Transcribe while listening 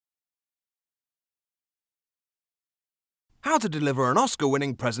How to deliver an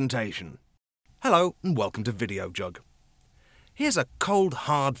Oscar-winning presentation. Hello and welcome to Videojug. Here's a cold,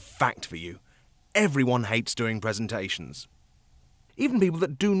 hard fact for you. Everyone hates doing presentations. Even people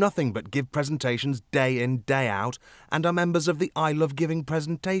that do nothing but give presentations day in, day out and are members of the I Love Giving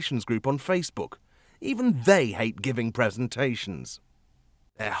Presentations group on Facebook. Even they hate giving presentations.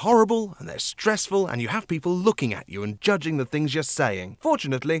 They're horrible and they're stressful and you have people looking at you and judging the things you're saying.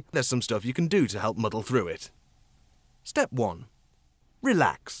 Fortunately, there's some stuff you can do to help muddle through it. Step 1.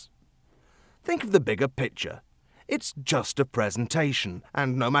 Relax. Think of the bigger picture. It's just a presentation,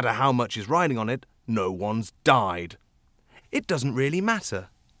 and no matter how much is riding on it, no one's died. It doesn't really matter.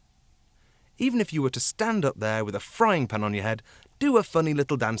 Even if you were to stand up there with a frying pan on your head, do a funny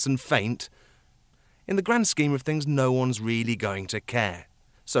little dance and faint, in the grand scheme of things, no one's really going to care.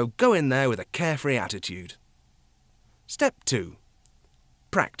 So go in there with a carefree attitude. Step 2.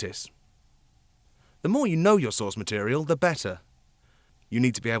 Practice. The more you know your source material, the better. You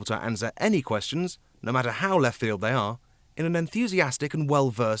need to be able to answer any questions, no matter how left field they are, in an enthusiastic and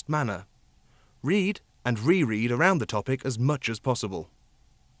well-versed manner. Read and reread around the topic as much as possible.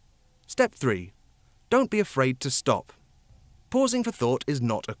 Step 3. Don't be afraid to stop. Pausing for thought is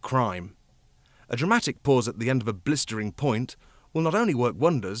not a crime. A dramatic pause at the end of a blistering point will not only work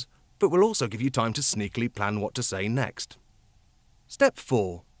wonders, but will also give you time to sneakily plan what to say next. Step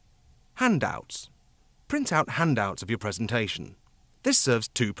 4. Handouts. Print out handouts of your presentation. This serves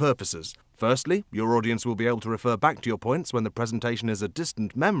two purposes. Firstly, your audience will be able to refer back to your points when the presentation is a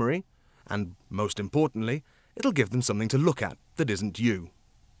distant memory, and most importantly, it'll give them something to look at that isn't you.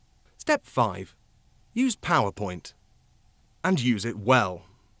 Step 5. Use PowerPoint. And use it well.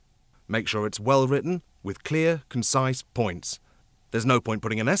 Make sure it's well written, with clear, concise points. There's no point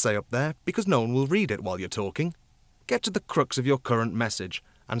putting an essay up there because no one will read it while you're talking. Get to the crux of your current message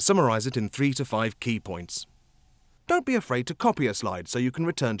and summarise it in 3 to 5 key points. Don't be afraid to copy a slide so you can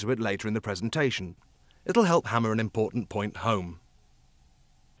return to it later in the presentation. It'll help hammer an important point home.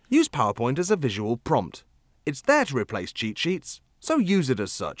 Use PowerPoint as a visual prompt. It's there to replace cheat sheets, so use it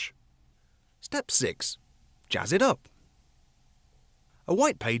as such. Step 6. Jazz it up. A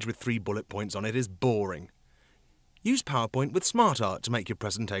white page with 3 bullet points on it is boring. Use PowerPoint with smart art to make your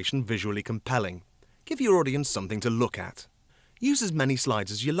presentation visually compelling. Give your audience something to look at. Use as many slides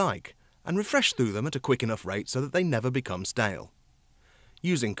as you like, and refresh through them at a quick enough rate so that they never become stale.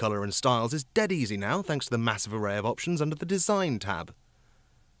 Using colour and styles is dead easy now thanks to the massive array of options under the Design tab.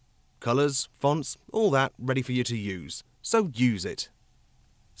 Colours, fonts, all that ready for you to use, so use it.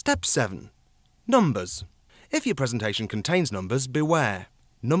 Step 7. Numbers. If your presentation contains numbers, beware.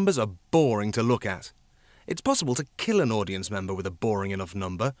 Numbers are boring to look at. It's possible to kill an audience member with a boring enough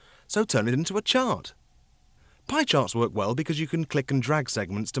number, so turn it into a chart. Pie charts work well because you can click and drag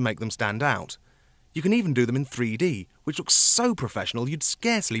segments to make them stand out. You can even do them in 3D, which looks so professional you'd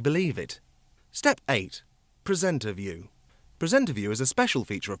scarcely believe it. Step 8. Presenter View. Presenter View is a special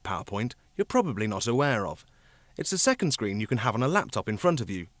feature of PowerPoint you're probably not aware of. It's a second screen you can have on a laptop in front of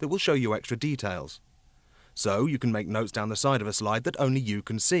you that will show you extra details. So you can make notes down the side of a slide that only you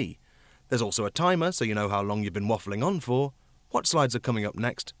can see. There's also a timer so you know how long you've been waffling on for, what slides are coming up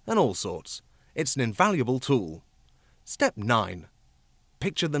next, and all sorts. It's an invaluable tool. Step 9.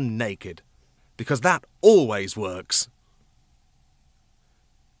 Picture them naked. Because that always works.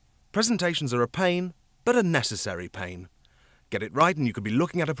 Presentations are a pain, but a necessary pain. Get it right and you could be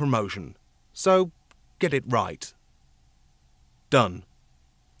looking at a promotion. So, get it right. Done.